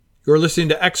You're listening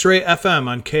to X-Ray FM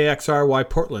on KXRY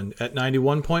Portland at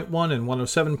 91.1 and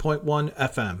 107.1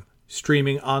 FM,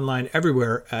 streaming online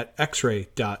everywhere at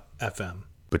xray.fm.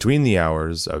 Between the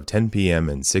hours of 10 p.m.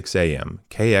 and 6 a.m.,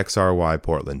 KXRY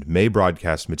Portland may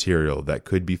broadcast material that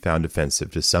could be found offensive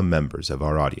to some members of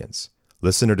our audience.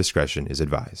 Listener discretion is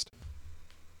advised.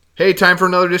 Hey, time for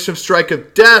another edition of Strike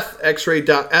of Death,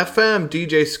 xray.fm,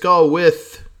 DJ Skull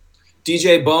with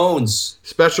DJ Bones.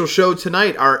 Special show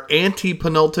tonight, our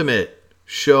Antepenultimate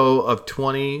show of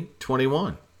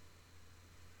 2021.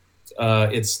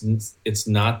 It's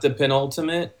not the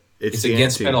penultimate. It's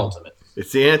against penultimate.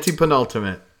 It's the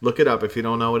Antepenultimate. Look it up if you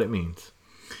don't know what it means.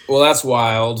 Well, that's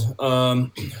wild.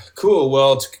 Cool.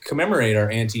 Well, to commemorate our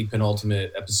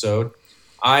Antepenultimate episode,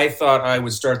 I thought I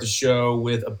would start the show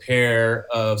with a pair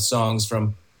of songs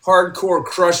from hardcore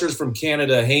crushers from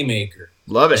Canada, Haymaker.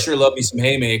 Love it. I sure love me some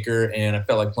Haymaker, and I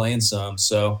felt like playing some.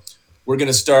 So we're going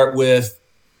to start with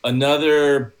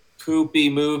another poopy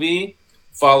movie,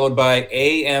 followed by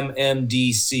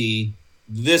AMMDC.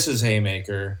 This is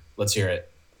Haymaker. Let's hear it.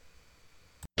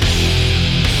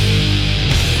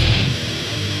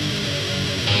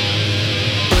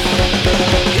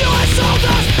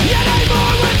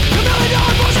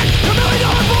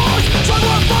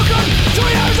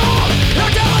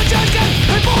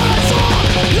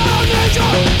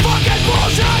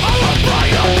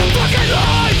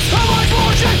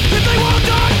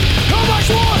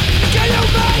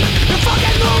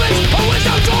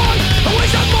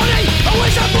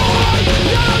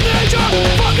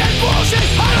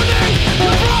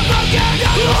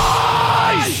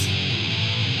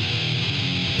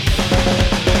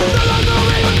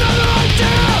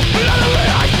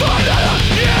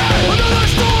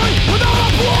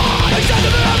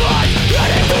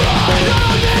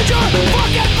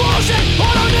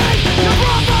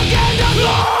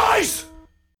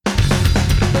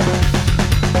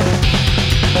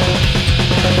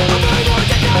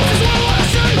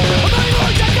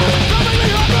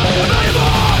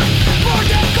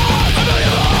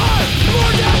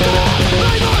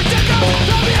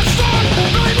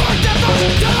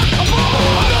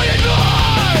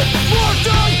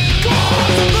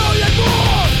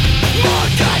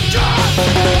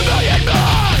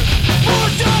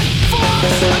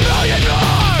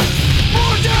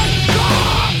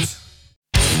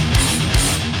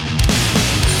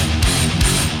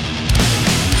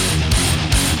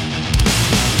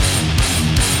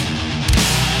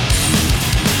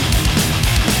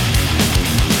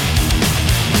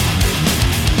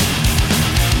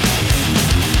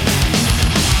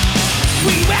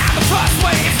 We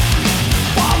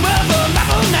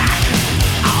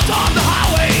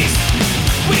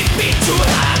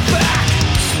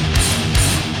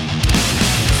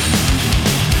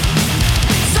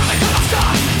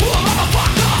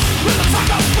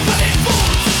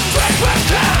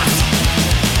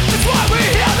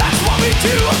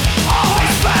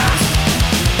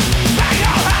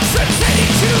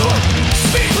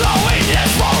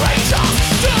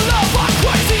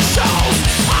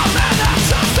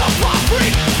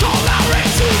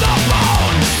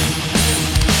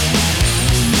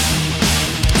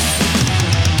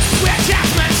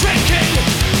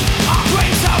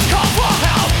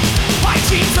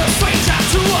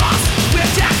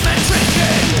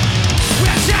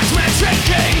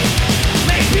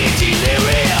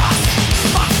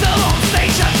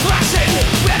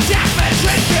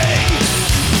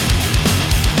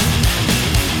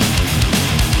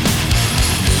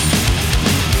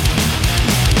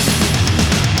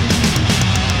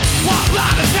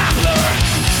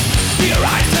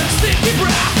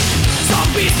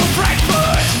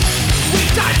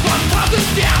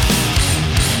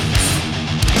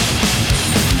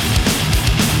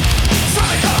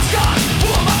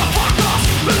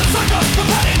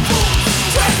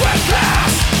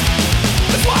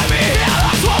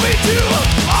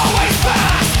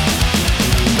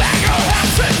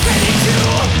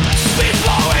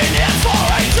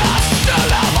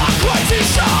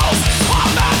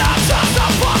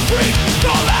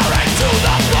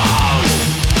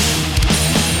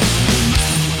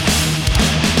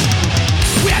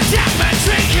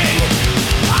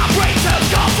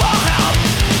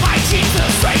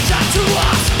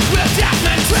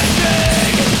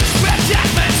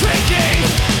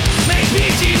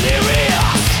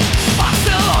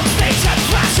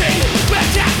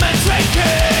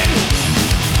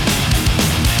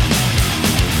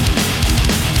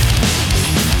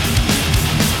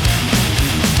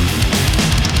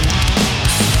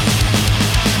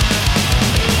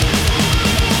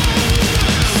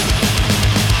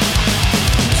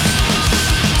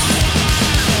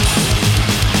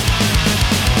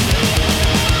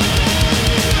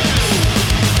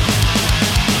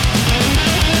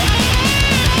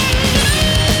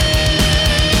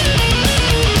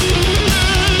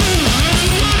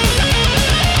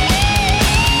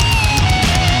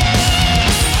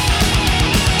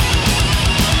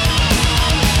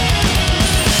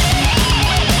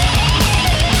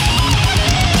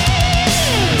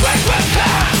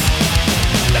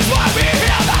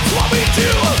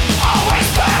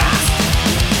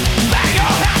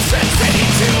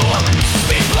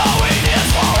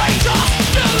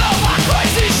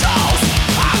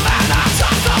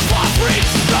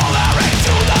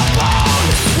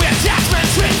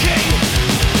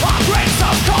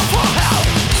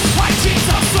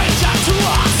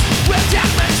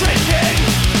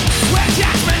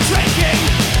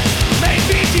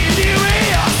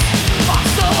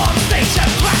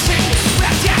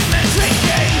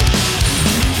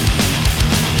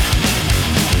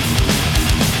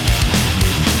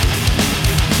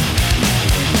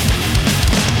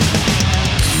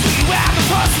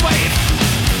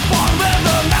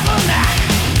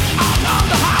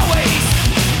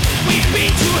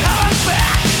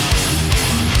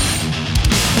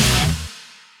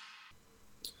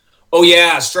Oh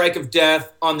yeah, Strike of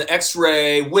Death on the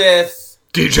X-Ray with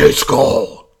DJ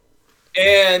Skull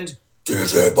and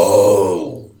DJ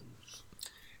Bones.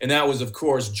 And that was, of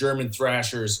course, German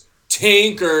Thrashers'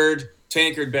 Tankard.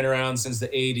 Tankard been around since the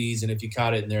 80s, and if you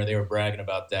caught it in there, they were bragging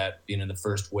about that being in the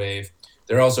first wave.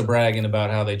 They're also bragging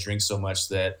about how they drink so much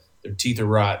that their teeth are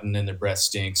rotten and their breath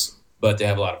stinks, but they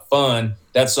have a lot of fun.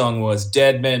 That song was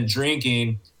Dead Men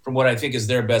Drinking from what I think is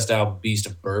their best album, Beast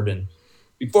of Bourbon.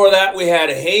 Before that, we had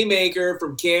a Haymaker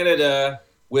from Canada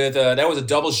with that was a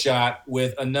double shot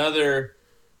with another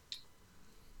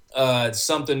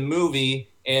something movie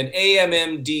and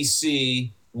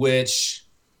AMMDC, which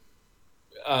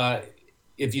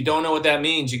if you don't know what that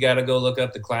means, you got to go look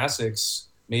up the classics.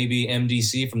 Maybe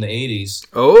MDC from the 80s.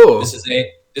 Oh, this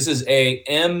is a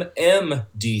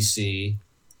MMDC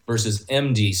versus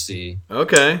MDC.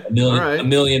 Okay, all right. A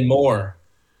million more.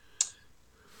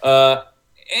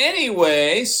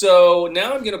 Anyway, so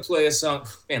now I'm going to play a song.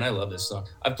 Man, I love this song.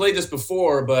 I've played this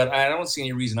before, but I don't see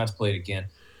any reason not to play it again.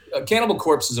 Cannibal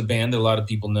Corpse is a band that a lot of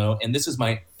people know, and this is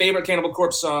my favorite Cannibal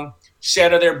Corpse song,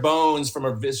 Shatter Their Bones from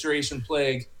Evisceration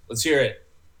Plague. Let's hear it.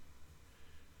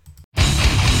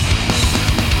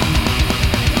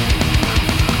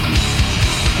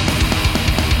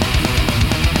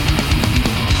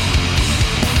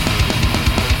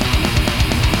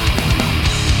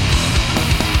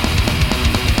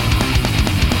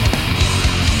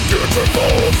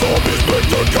 Zombies make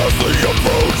the ghastly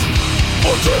approach.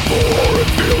 Untenable horrid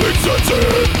feelings sets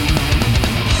in.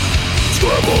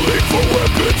 Scrambling for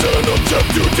weapons and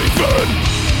attempt to defend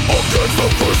against the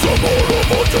gruesome horde of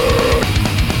undead.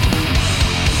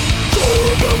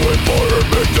 Cover them with fire,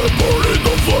 make them burn in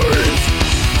the flames.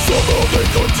 Somehow they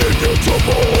continue to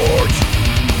march.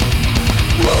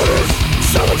 Riders,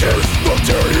 savages, they'll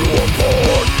tear you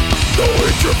apart. They'll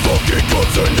eat your fucking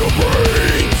guts and your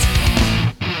brains.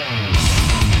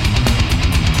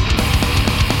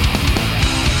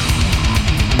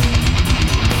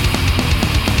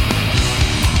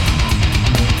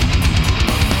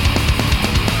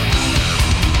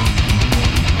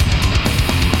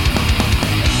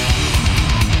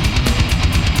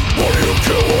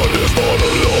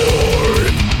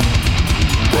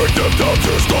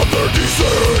 To stop their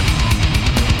descent,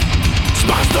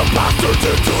 smash the bastards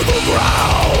into the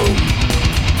ground,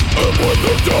 and when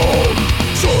they're down,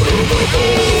 shatter their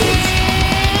bones.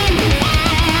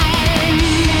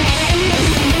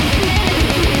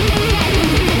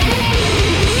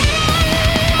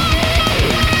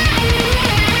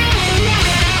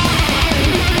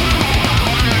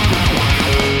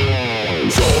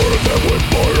 Shatter them with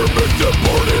fire, make them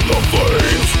burn in the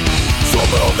flames.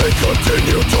 Somehow they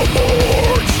continue to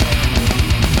march.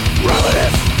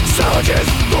 Relatives, savages,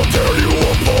 they'll tear you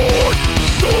apart.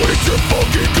 They'll eat your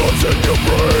fucking guts and your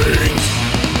brains.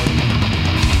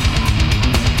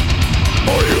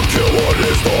 All you kill one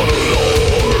is not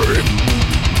alive.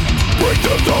 Break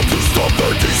them down to stop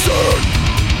their descent.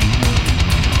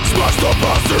 Smash the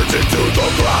bastards into the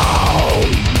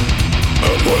ground.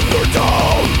 And when they're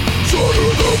down, shatter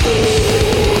their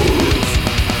bones.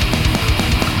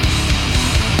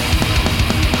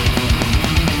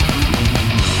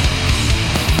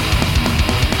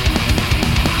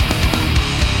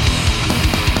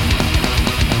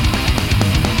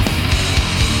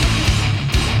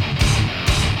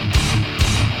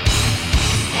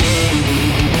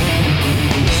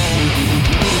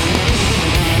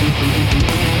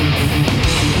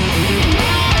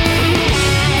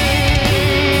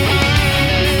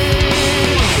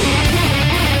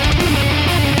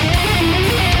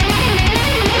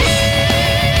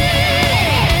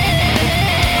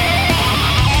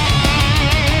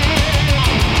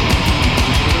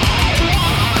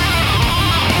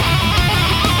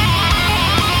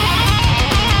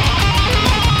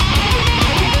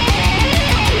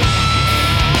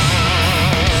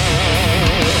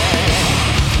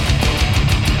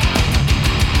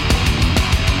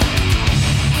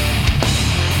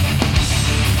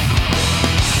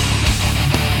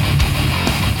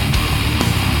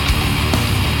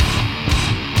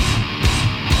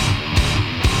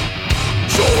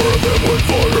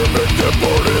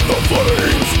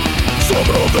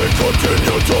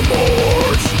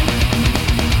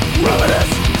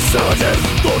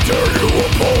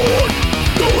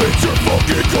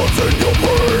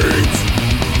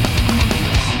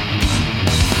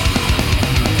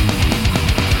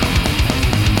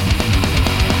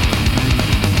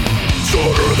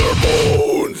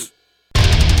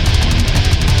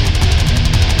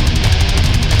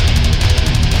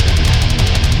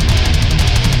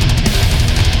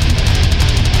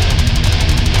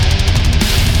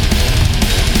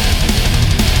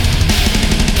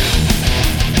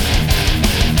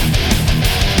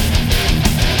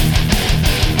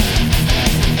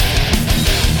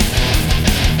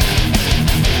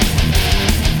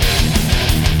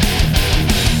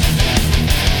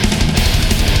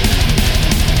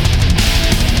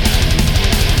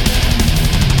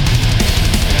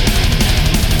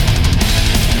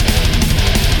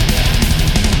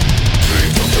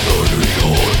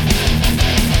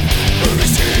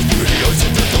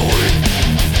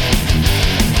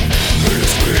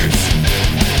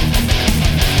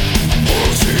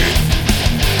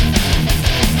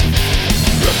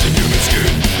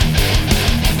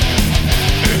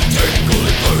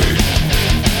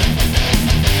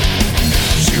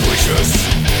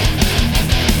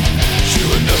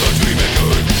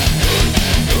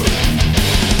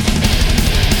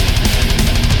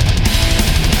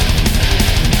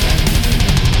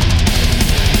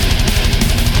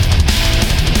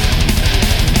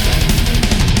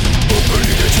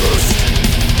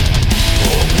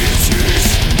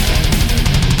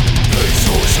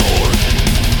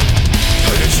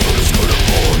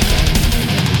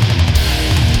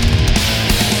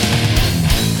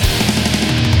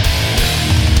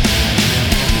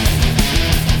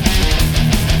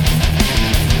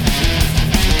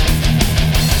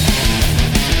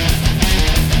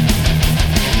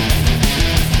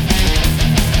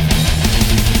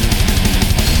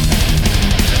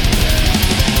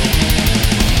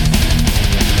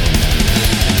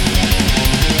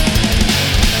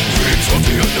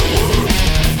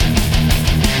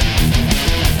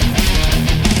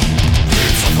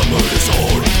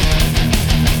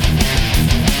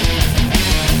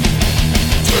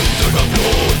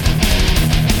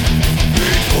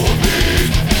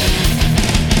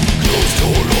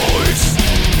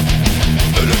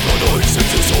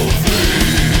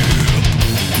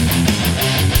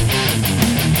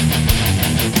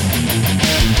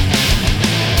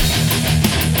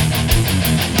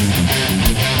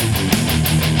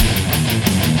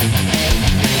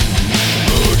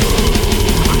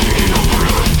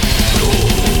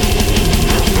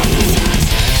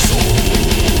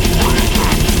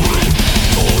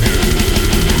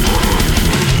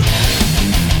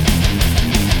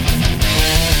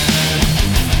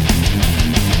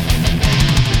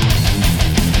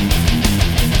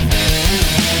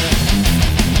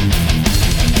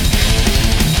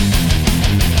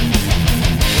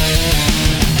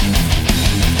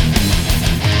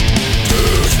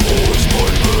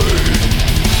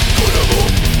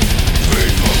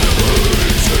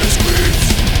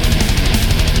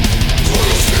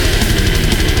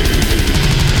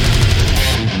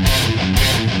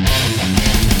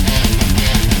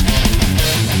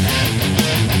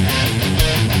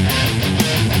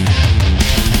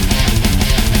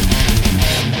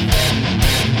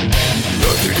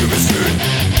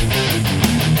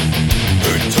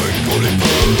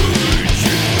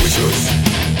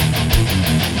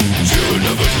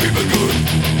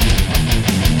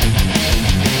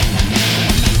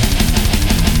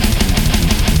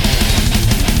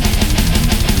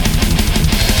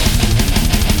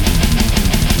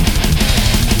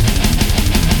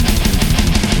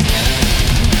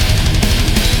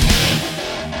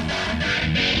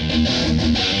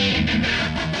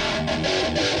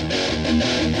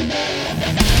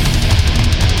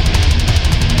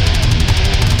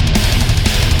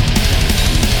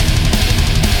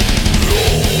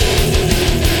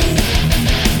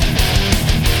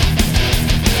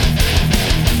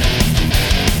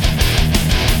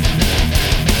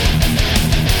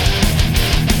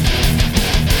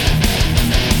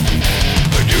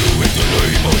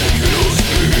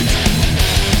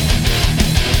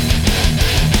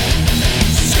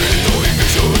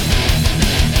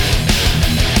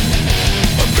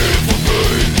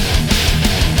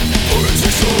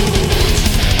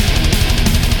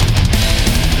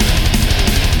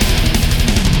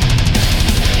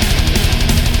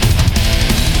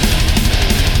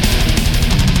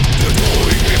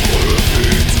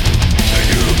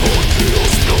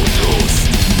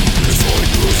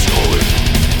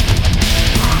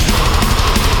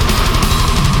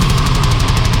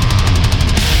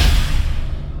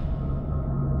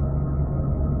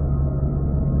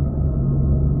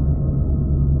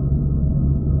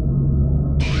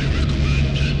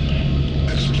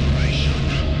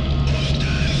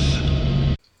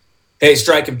 Hey,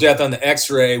 Strike of Death on the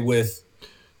X-Ray with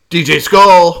DJ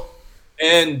Skull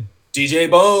and DJ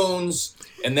Bones.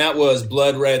 And that was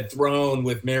Blood Red Throne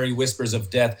with Merry Whispers of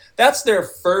Death. That's their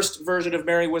first version of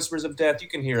Merry Whispers of Death. You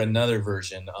can hear another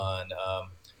version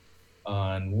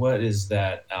on what is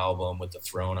that album with the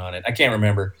throne on it? I can't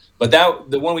remember. But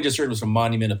the one we just heard was from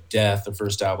Monument of Death, the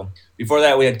first album. Before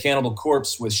that, we had Cannibal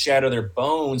Corpse with Shatter Their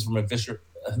Bones from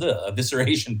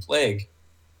Evisceration Plague.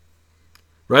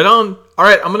 Right on. All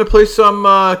right, I'm going to play some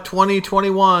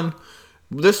 2021.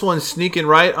 This one's sneaking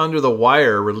right under the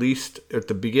wire, released at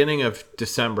the beginning of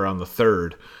December on the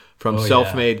 3rd from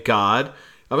Self-Made God.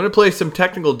 I'm going to play some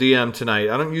technical DM tonight.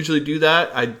 I don't usually do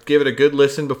that. I give it a good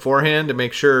listen beforehand to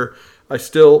make sure I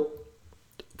still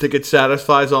think it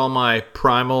satisfies all my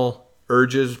primal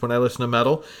urges when I listen to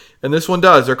metal. And this one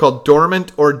does. They're called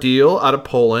Dormant Ordeal out of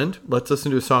Poland. Let's listen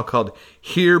to a song called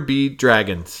Here Be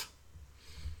Dragons.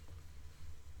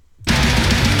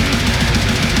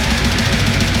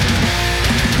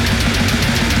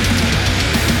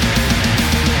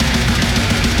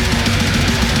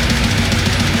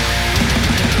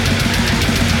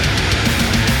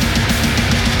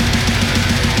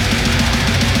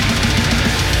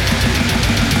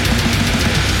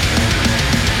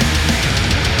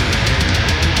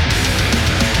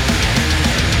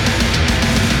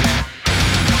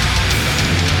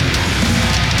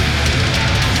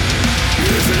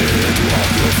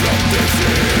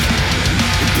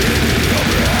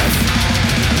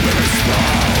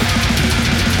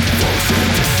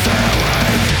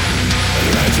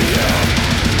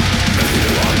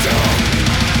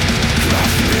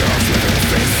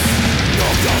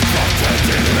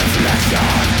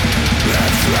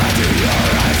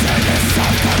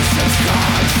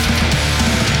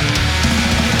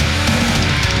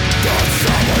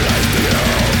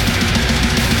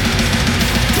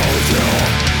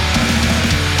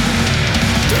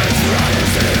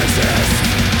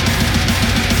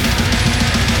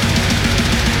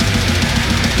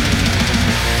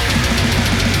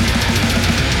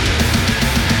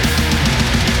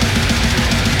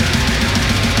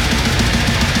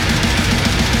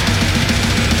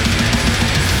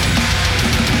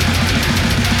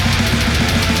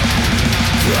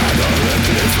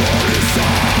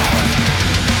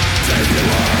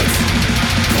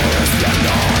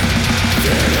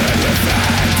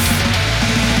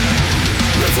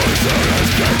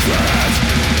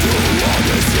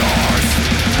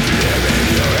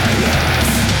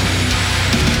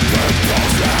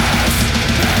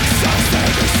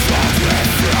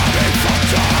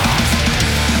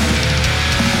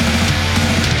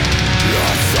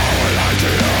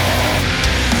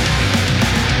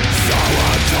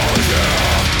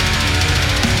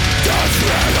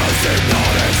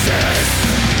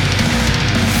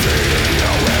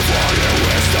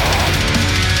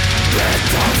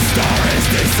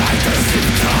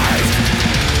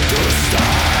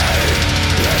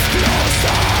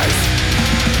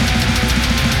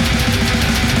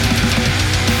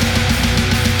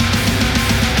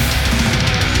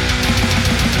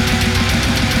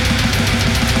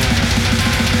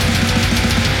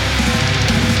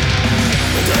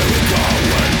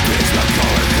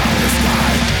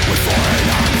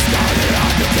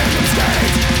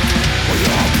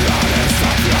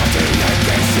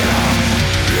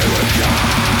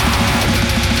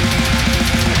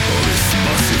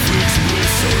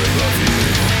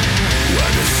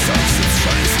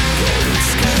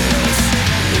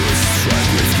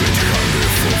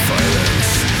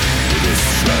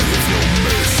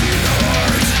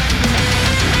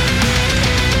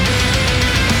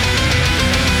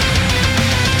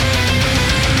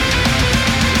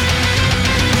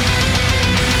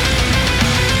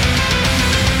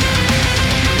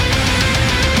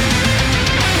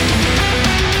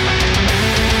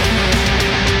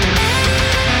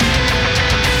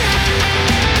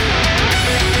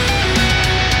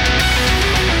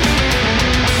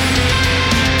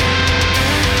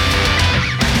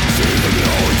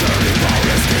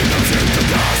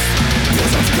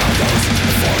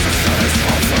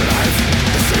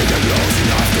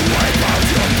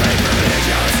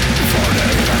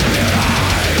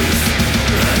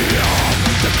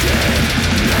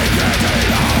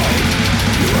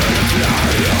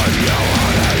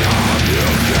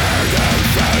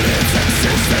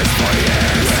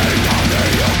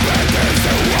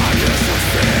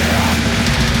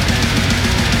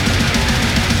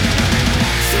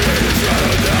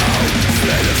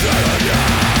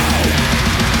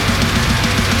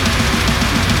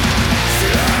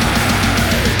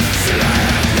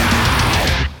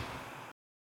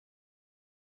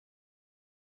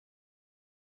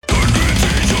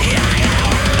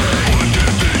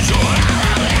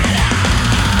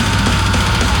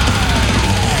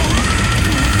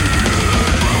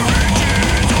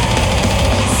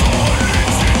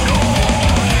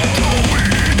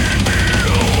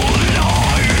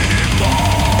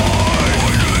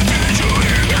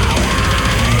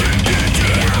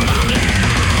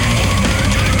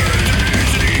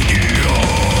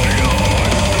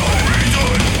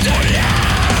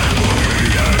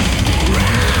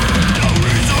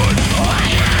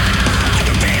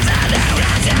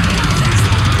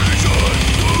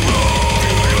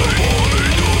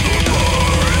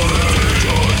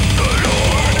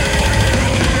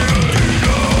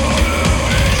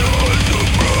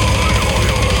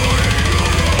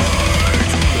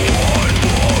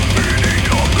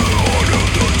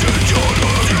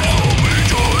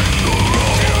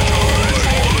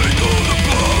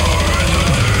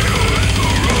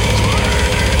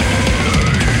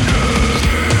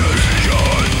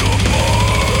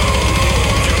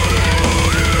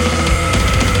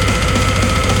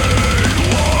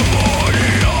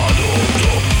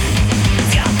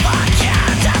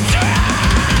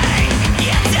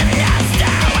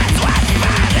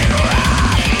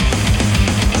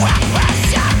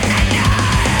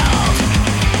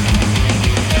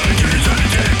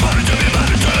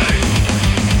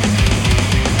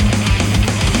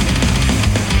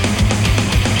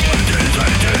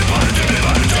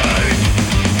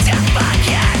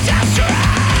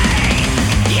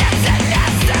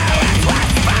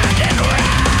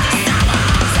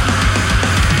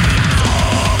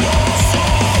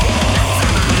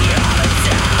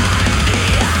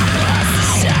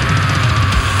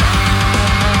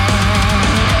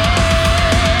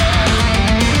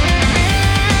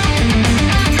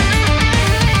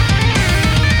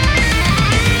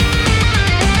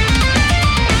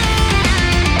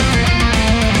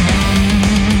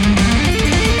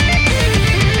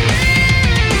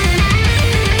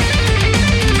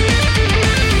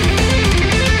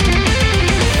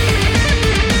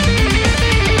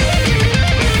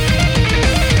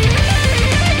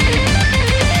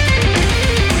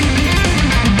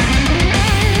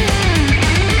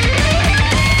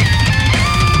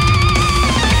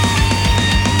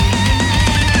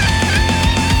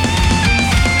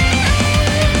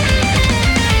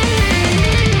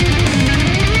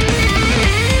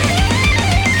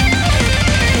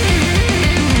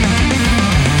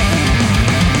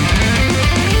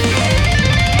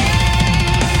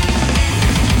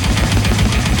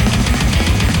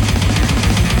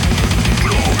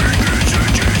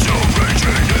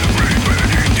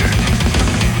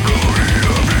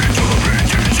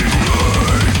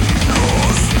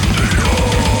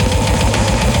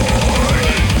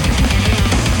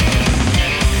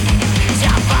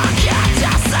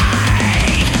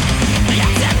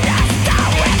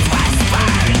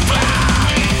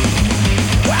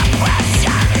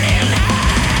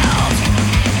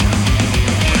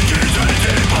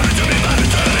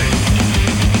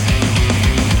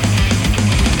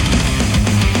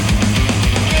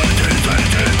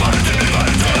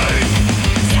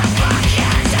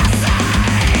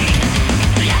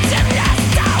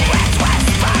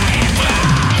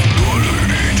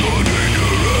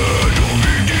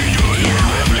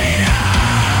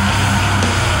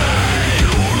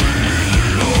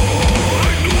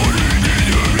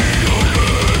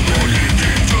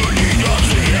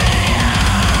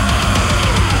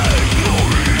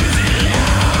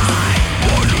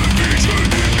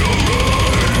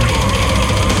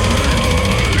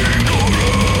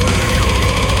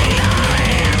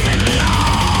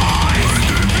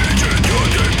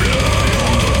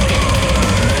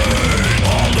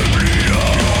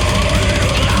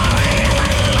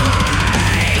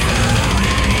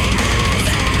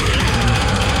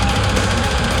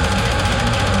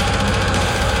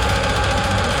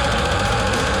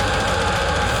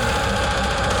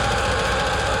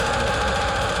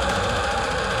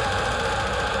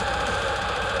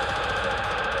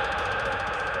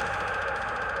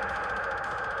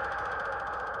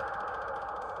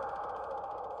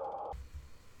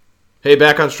 Hey,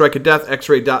 back on Strike of Death,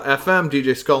 X-Ray.fm,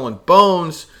 DJ Skull and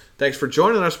Bones. Thanks for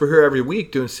joining us. We're here every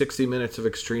week doing 60 minutes of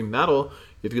extreme metal.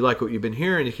 If you like what you've been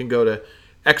hearing, you can go to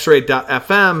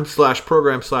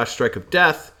xray.fm/program/Strike of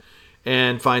Death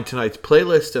and find tonight's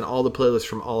playlist and all the playlists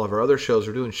from all of our other shows.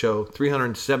 We're doing show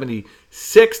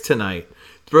 376 tonight.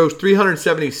 Row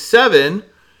 377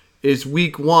 is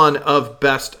week 1 of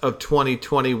Best of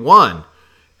 2021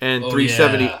 and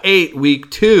 378 week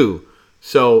 2.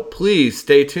 So please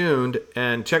stay tuned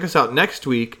and check us out next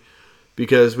week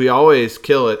because we always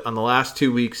kill it on the last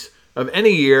 2 weeks of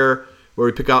any year where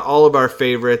we pick out all of our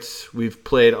favorites. We've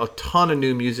played a ton of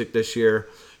new music this year,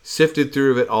 sifted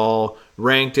through it all,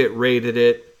 ranked it, rated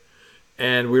it,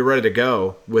 and we're ready to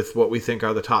go with what we think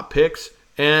are the top picks.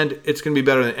 And it's going to be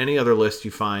better than any other list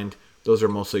you find. Those are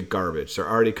mostly garbage. They're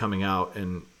already coming out,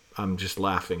 and I'm just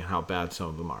laughing at how bad some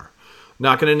of them are.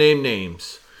 Not going to name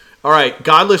names. All right,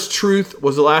 Godless Truth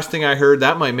was the last thing I heard.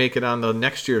 That might make it on the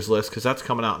next year's list because that's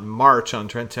coming out in March on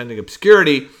Transcending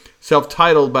Obscurity,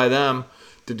 self-titled by them.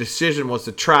 The Decision was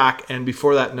the track, and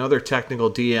before that, another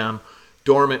technical DM,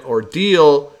 Dormant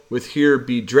Ordeal, with Here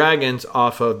Be Dragons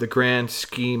off of The Grand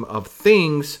Scheme of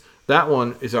Things. That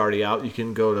one is already out. You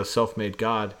can go to Self-Made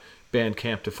God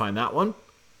Bandcamp to find that one.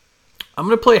 I'm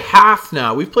going to play Hath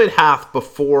now. We've played Hath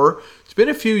before. It's been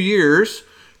a few years.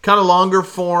 Kind of longer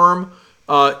form.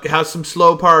 It has some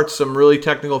slow parts, some really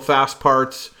technical fast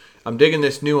parts. I'm digging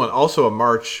this new one. Also a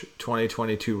March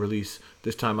 2022 release,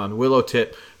 this time on Willow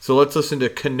Tit. So let's listen to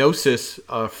Kenosis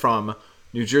from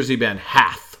New Jersey band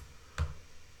Hath.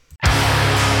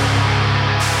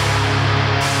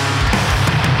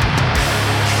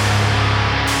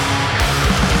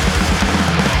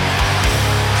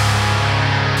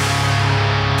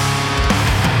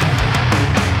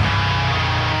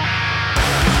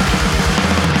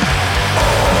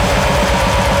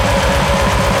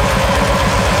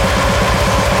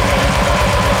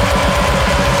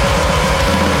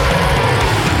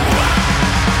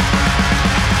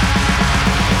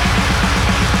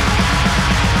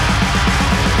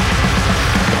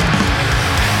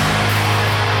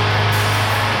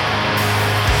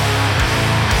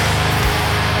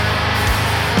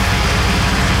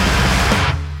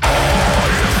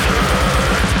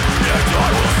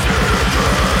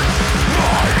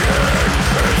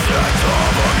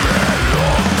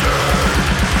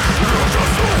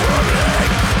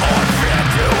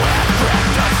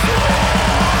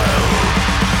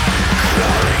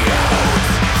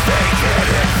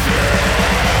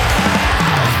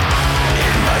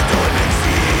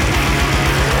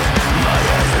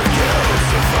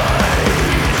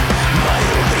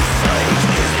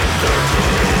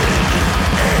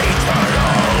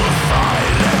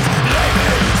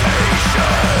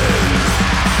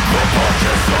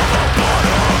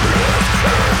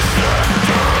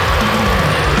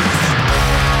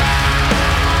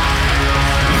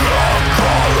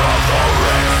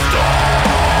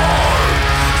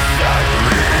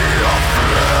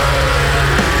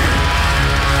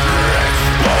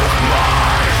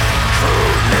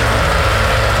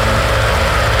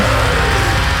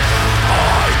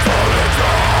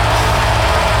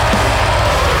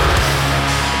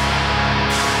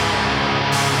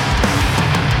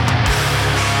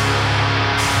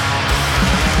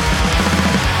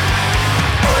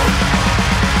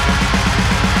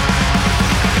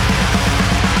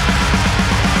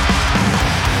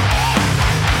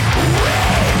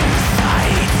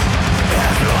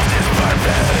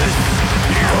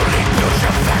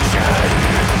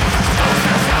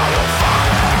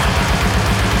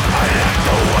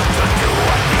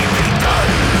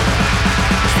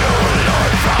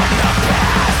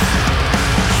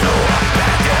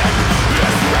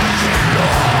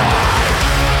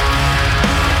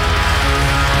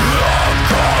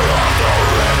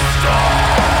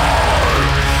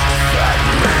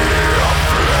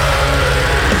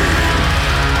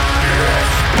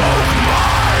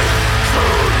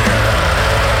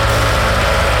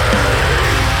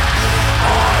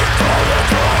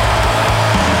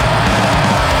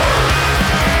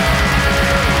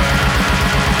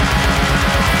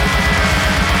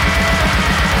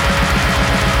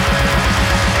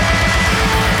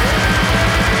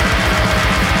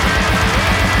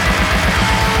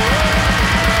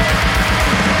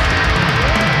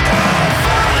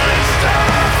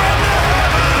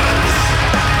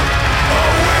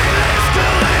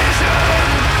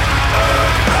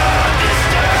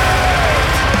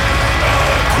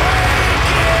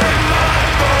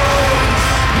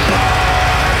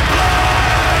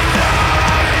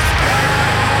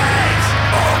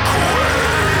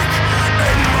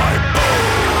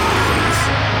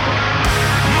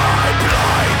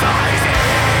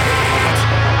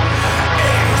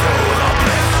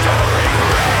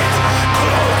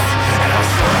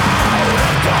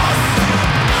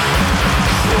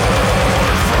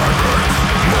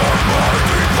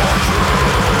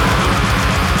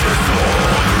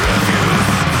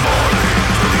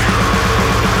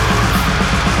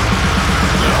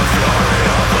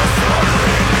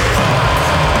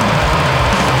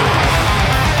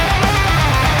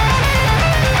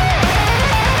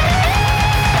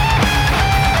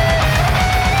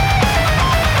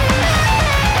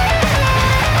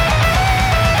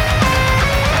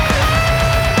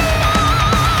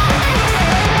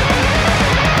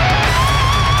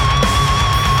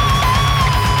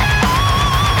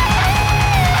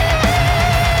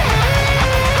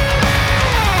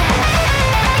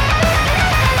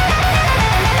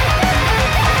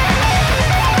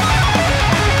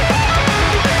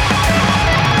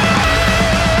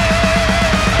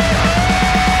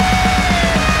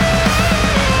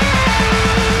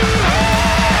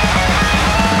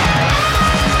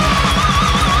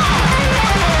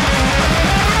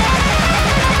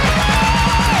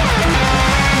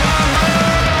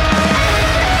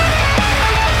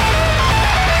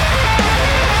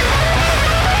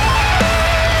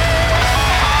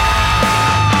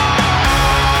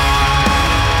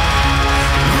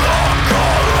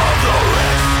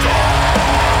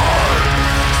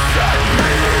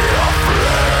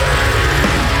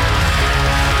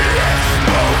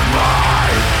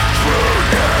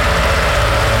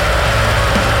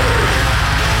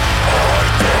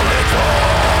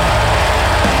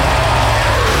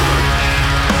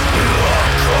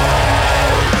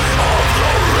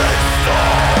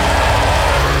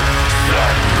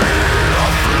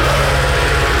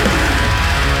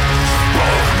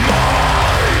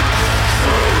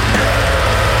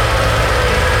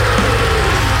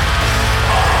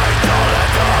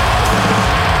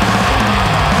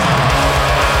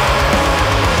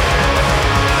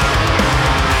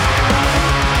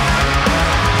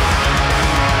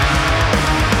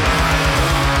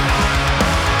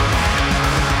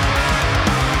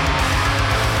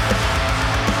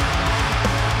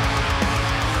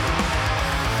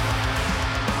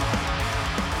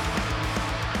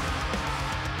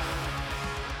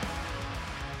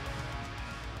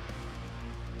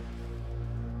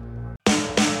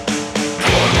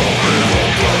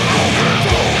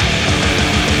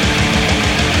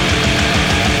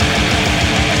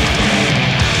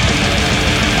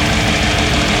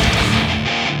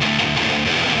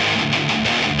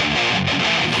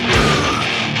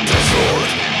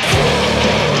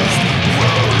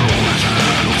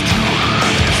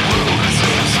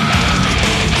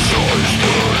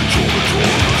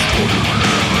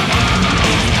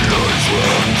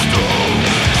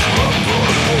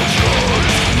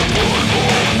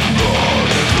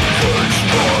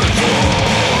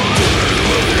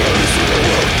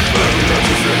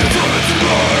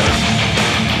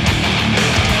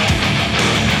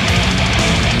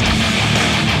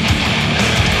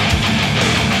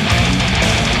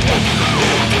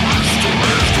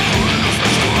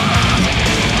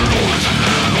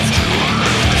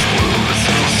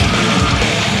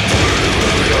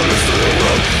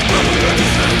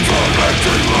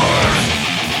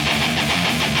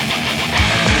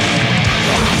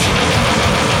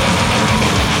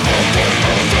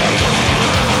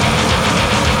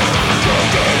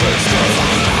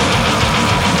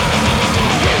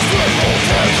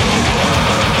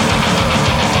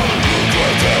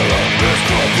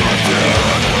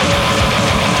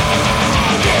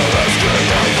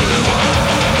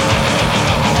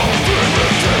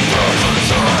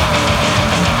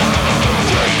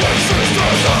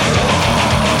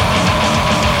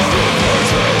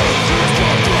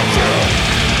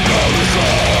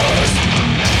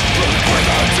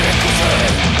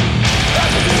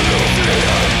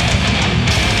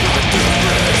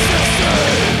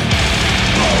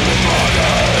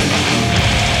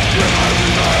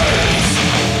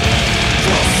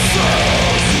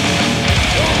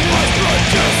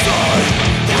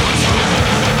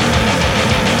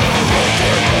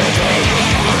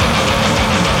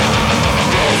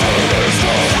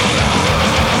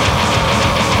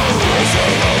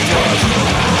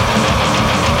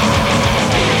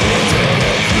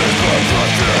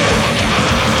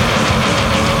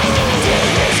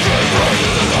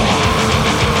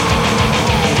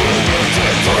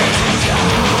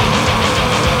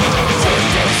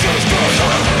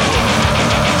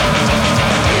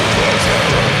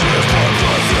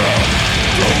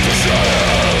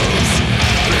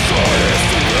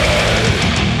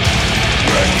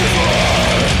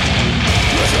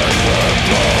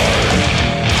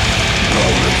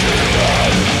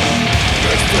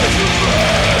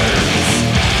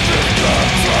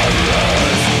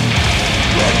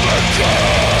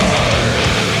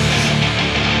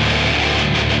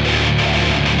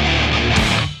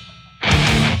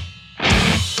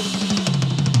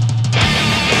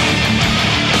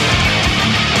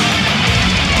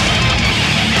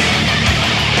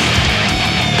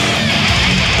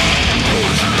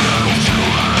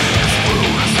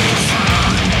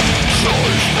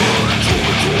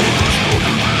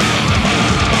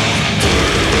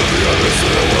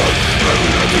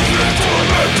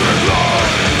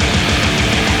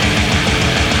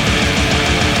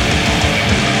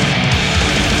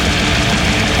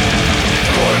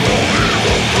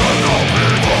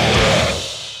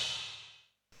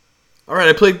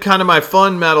 I played kind of my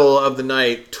fun metal of the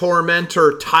night.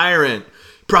 Tormentor Tyrant.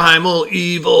 Primal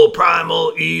Evil.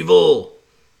 Primal Evil.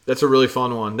 That's a really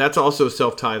fun one. That's also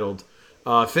self-titled.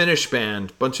 Finnish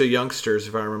band. Bunch of youngsters,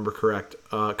 if I remember correct.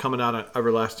 Coming out of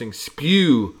Everlasting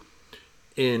Spew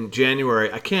in January.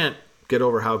 I can't get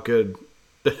over how good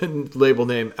the label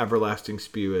name Everlasting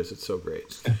Spew is. It's so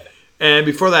great. And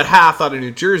before that, Half out of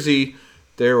New Jersey.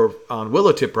 They were on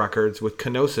Willowtip Records with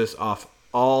Kenosis off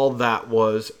All That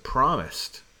Was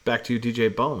Promised. Back to you,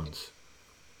 DJ Bones.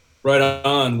 Right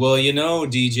on. Well,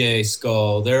 DJ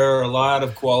Skull, there are a lot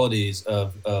of qualities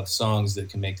of songs that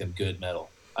can make them good metal.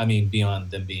 I mean,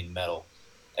 beyond them being metal.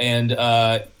 And,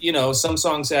 some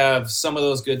songs have some of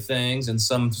those good things and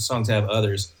some songs have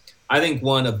others. I think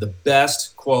one of the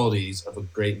best qualities of a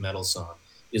great metal song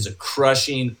is a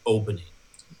crushing opening.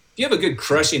 If you have a good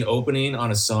crushing opening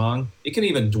on a song, it can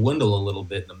even dwindle a little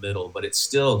bit in the middle, but it's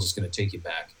still just going to take you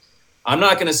back. I'm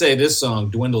not going to say this song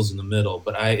dwindles in the middle,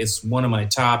 but it's one of my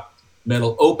top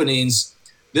metal openings.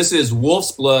 This is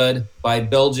Wolf's Blood by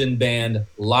Belgian band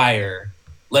Liar.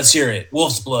 Let's hear it.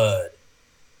 Wolf's Blood.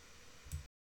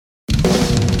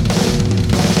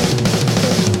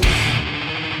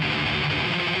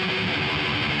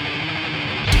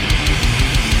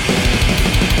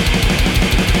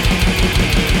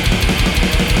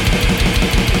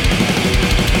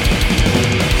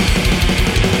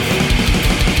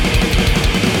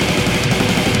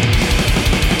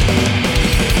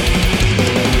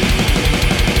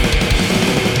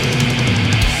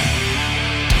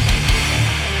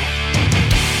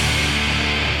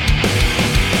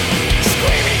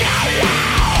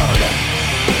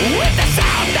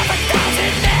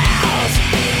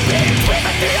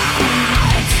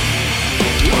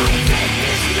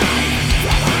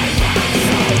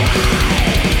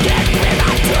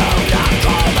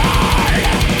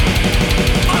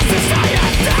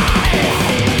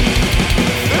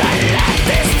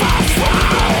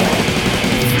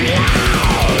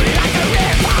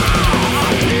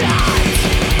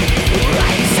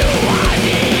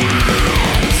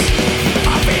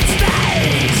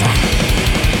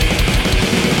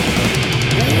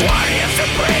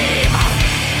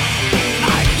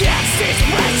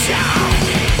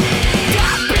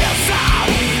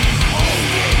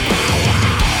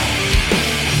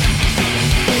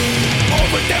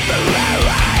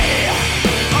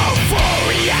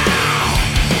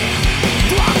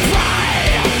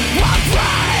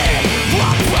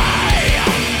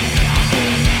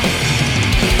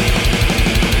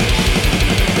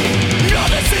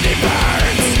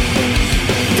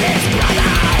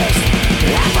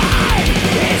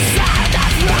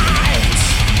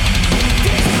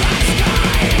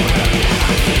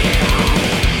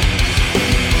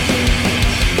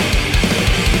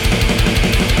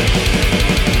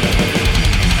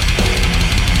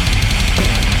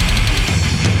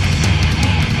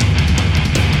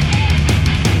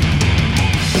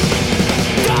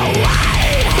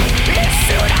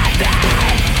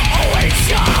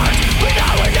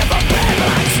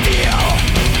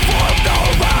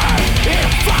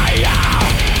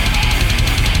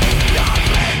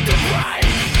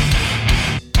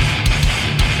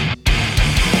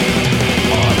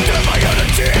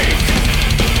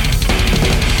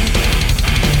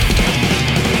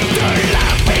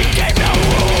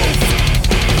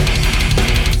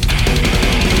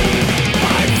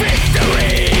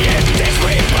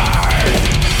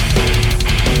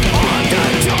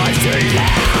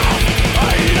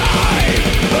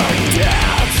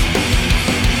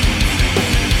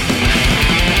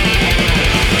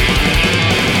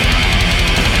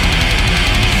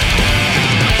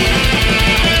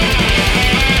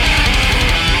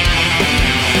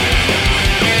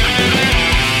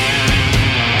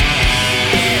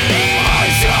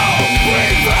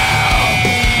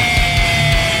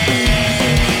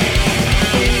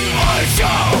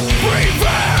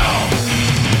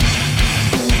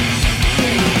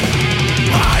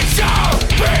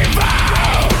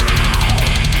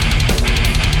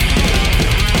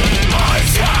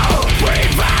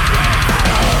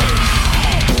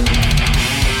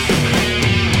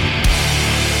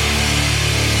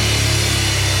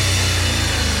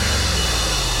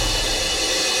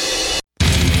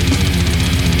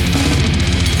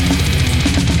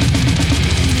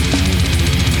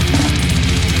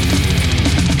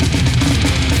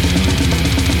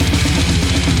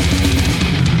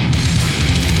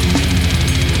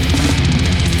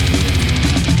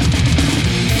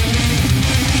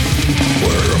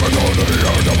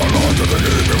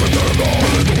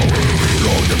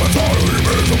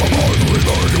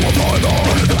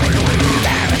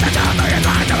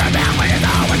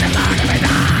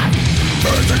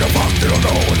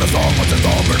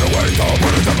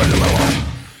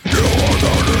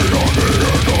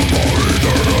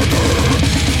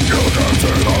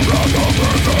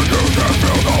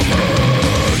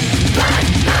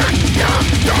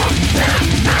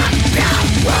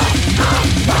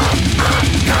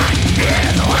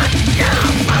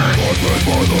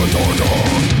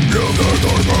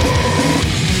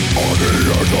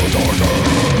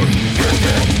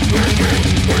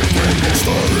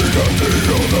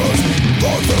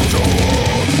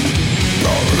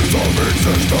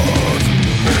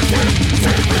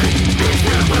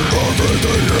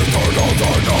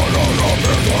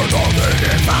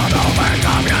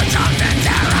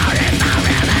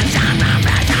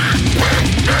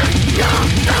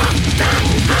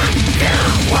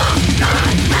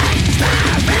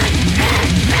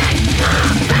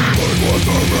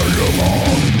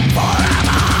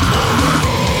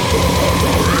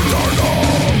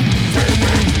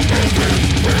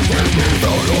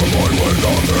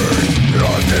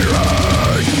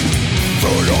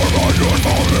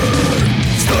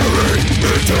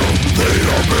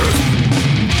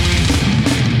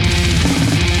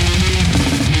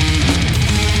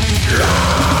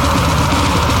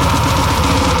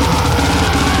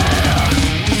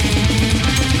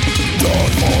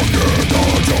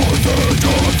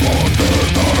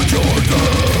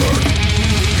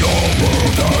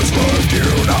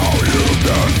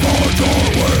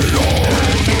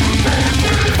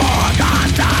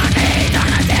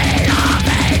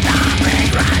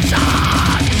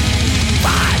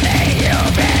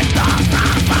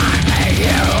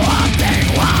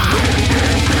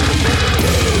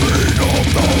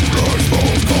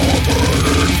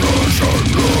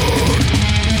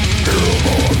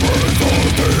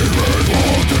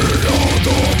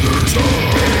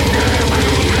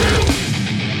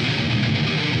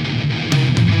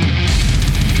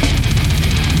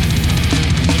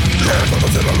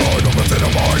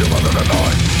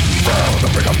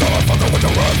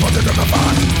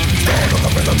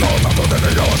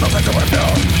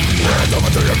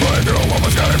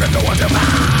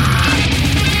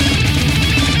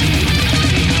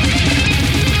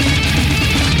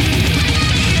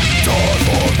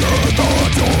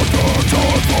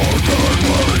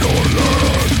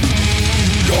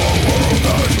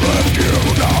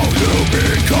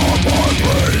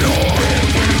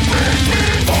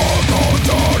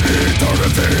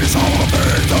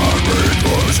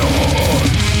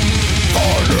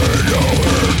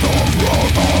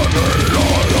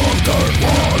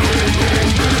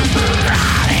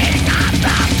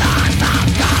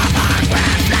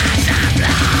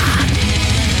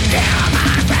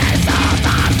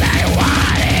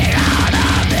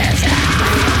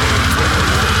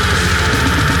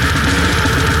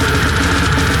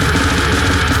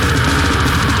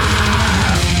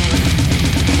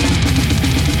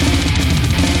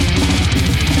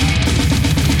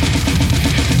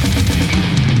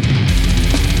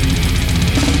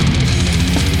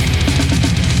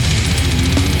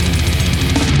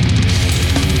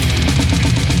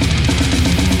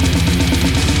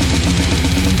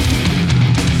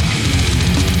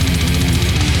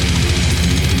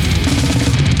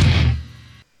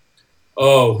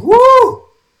 Oh, woo!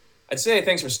 I'd say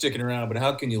thanks for sticking around, but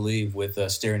how can you leave with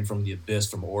Staring from the Abyss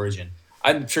from Origin?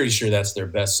 I'm pretty sure that's their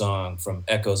best song from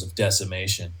Echoes of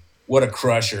Decimation. What a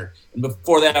crusher. And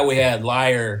before that, we had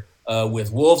Liar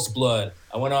with Wolf's Blood.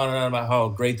 I went on and on about how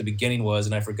great the beginning was,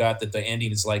 and I forgot that the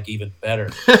ending is like even better.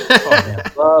 Oh, man,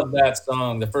 I love that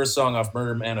song. The first song off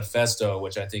Murder Manifesto,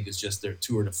 which I think is just their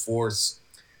tour de force.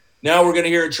 Now we're going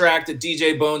to hear a track that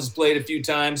DJ Bones has played a few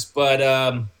times, but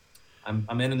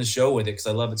I'm ending the show with it because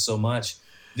I love it so much.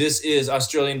 This is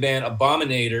Australian band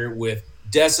Abominator with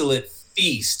Desolate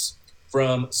Feast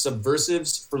from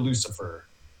Subversives for Lucifer.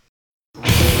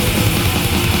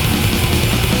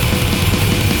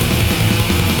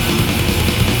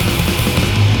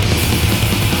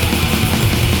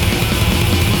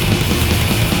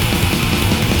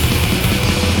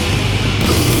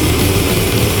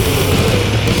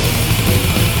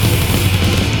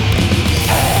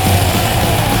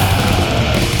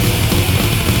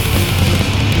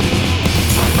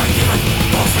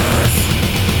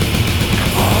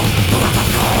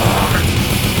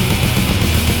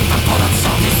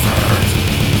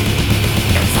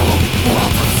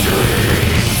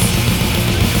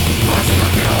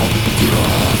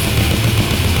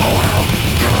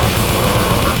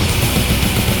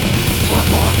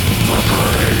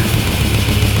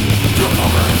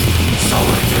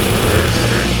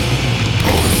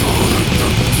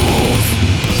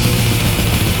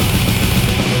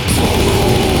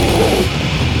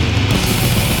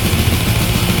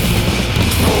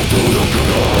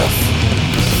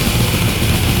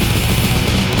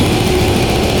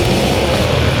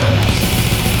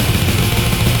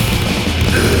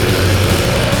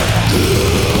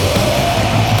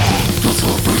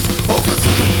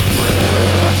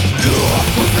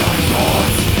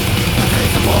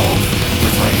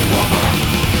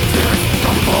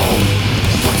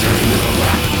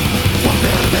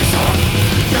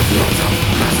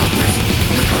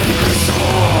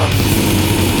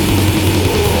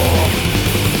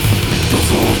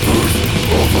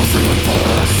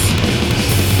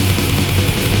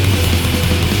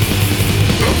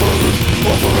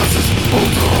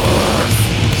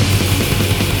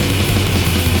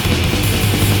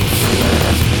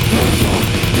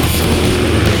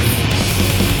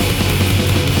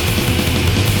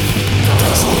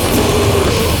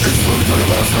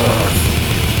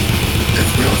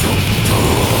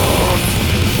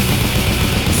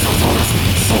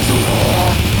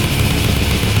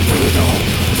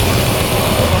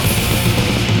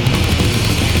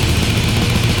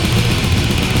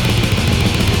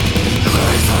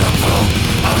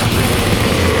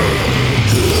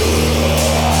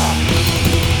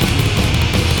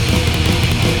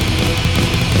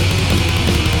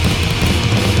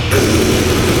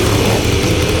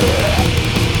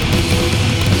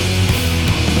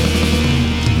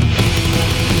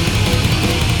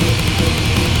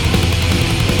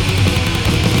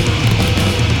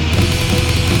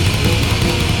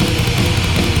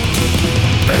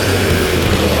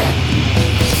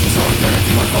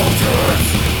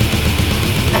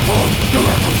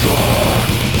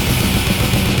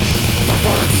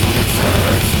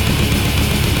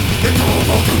 Into a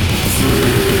molten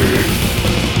sea,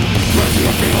 rising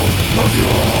up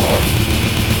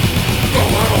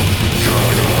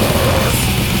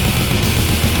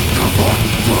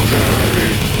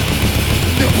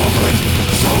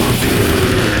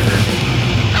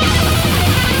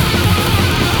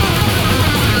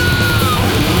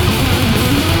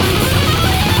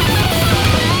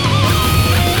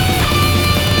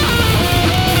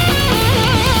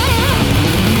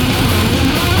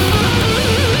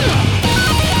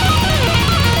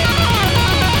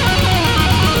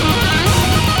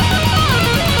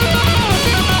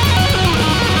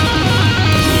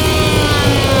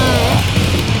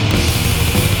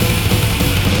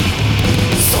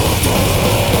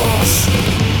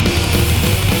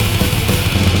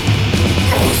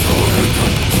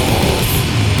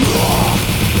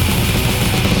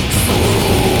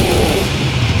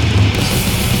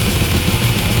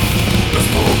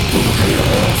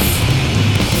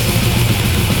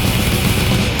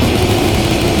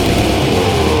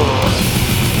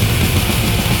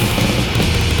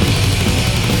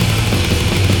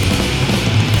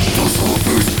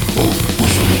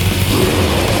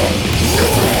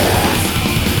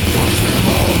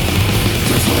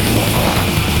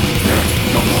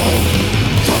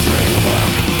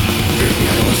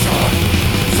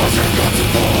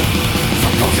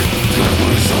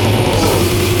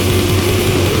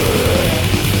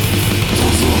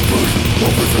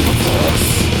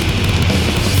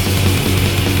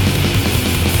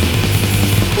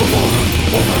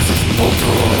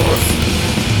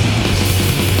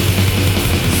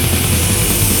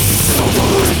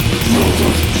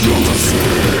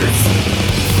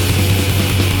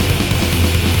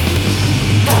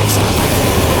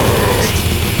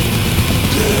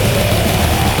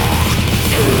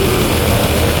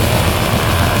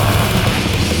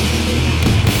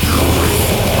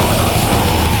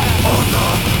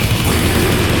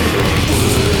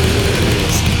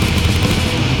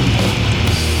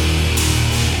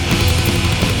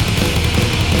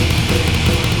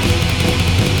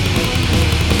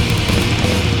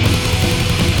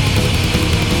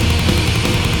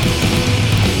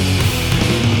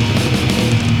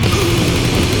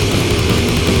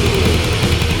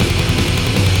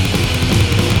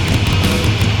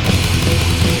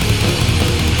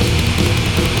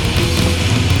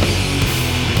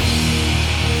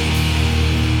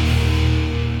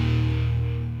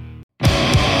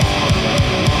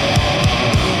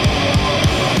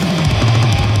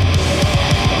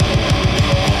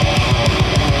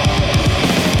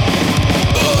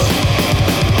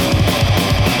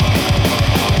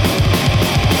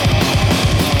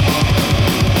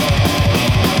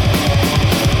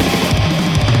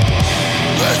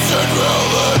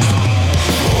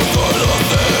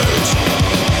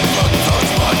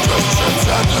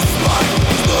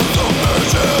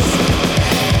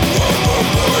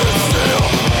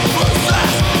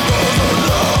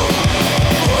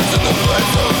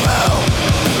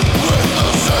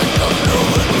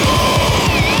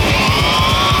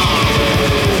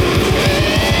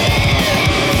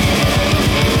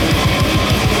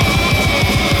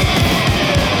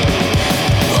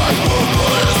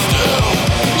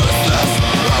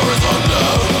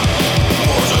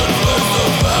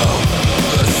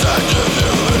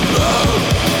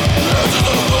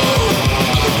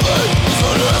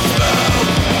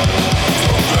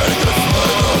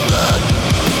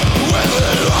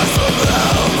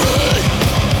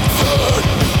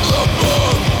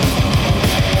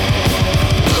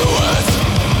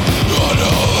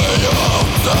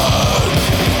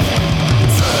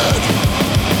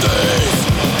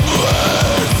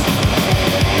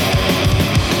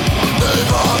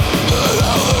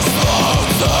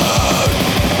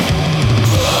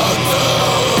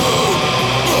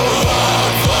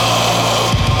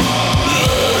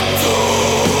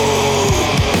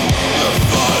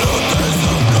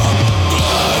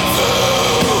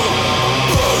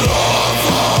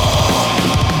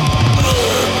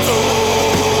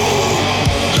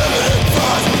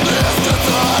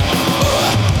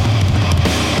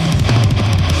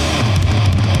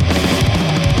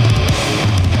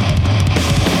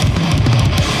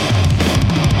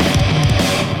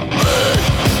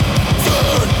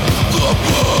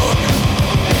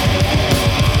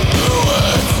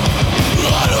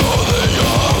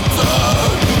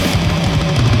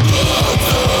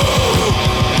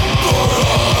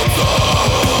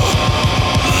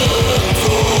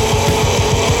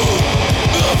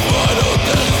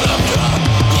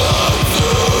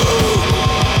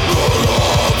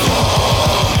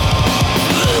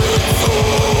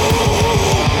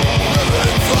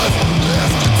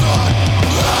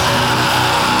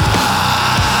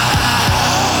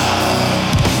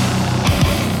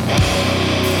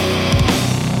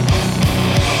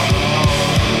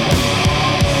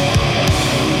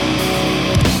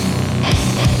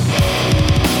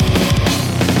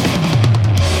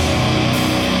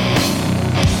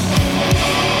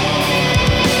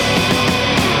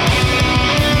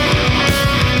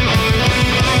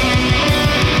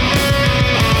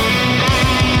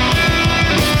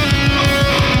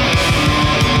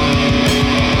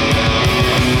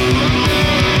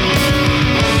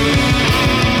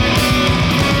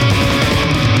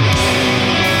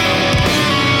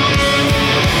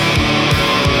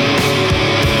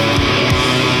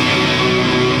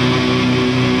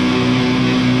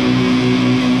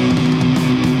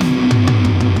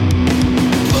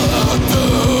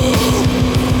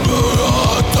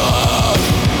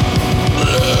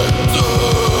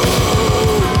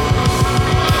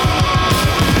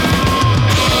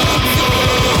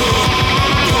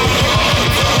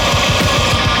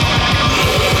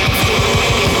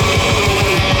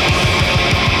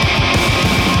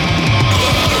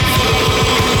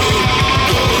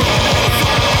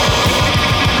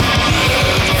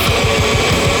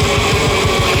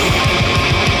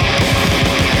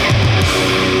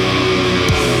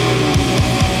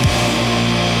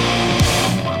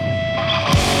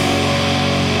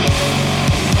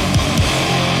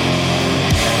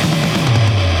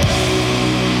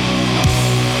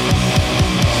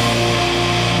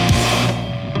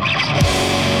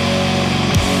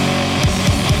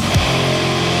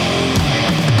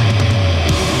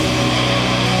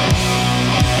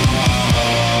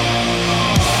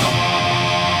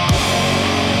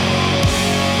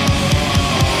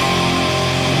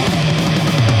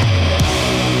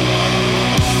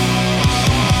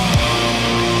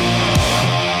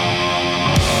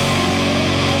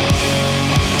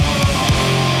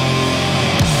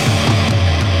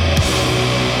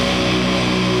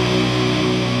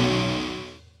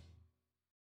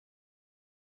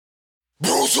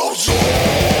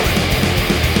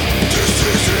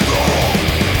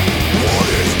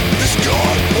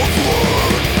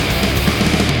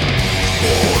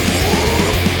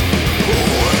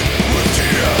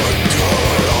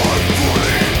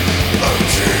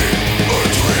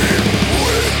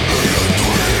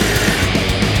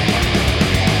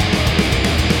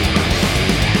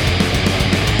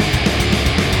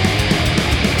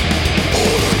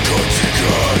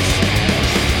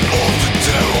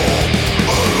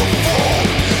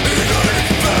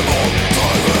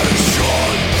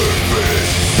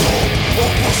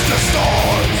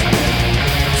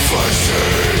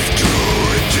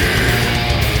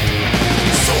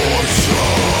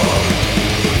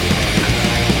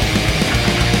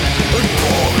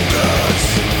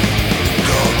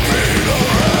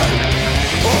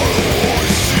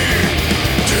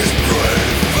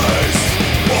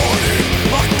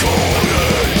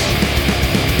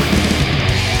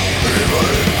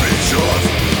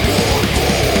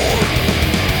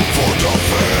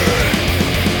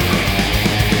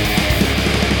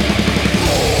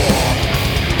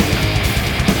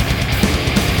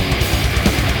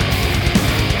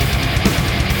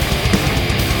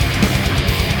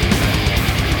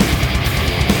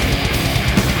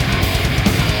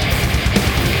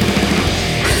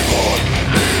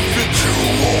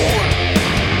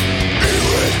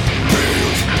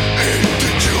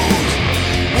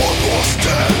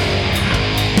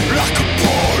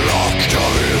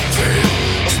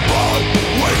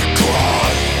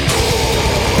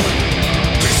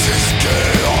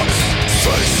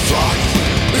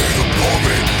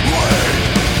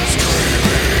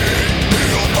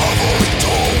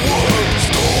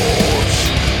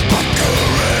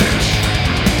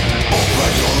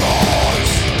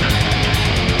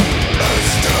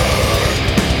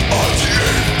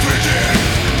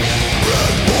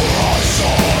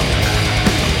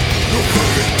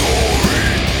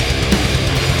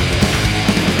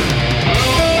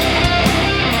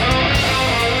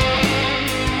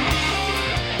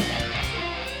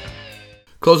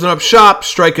Closing up shop,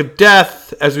 Strike of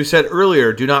Death. As we said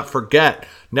earlier, do not forget,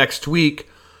 next week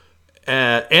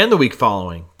and the week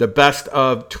following, the best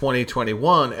of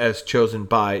 2021 as chosen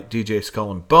by DJ Skull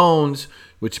and Bones,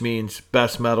 which means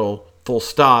best metal full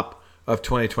stop of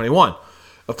 2021.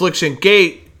 Affliction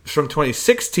Gate from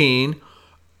 2016,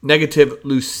 Negative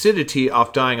Lucidity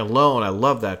off Dying Alone. I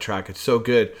love that track. It's so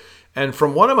good. And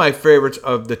from one of my favorites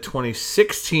of the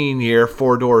 2016 year,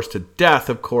 Four Doors to Death,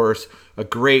 of course, a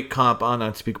great comp on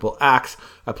Unspeakable Acts.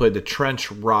 I played the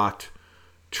Trench Rot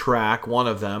track, one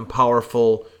of them,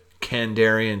 Powerful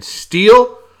Kandarian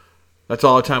Steel. That's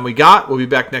all the time we got. We'll be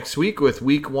back next week with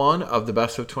week 1 of the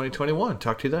best of 2021.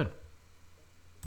 Talk to you then.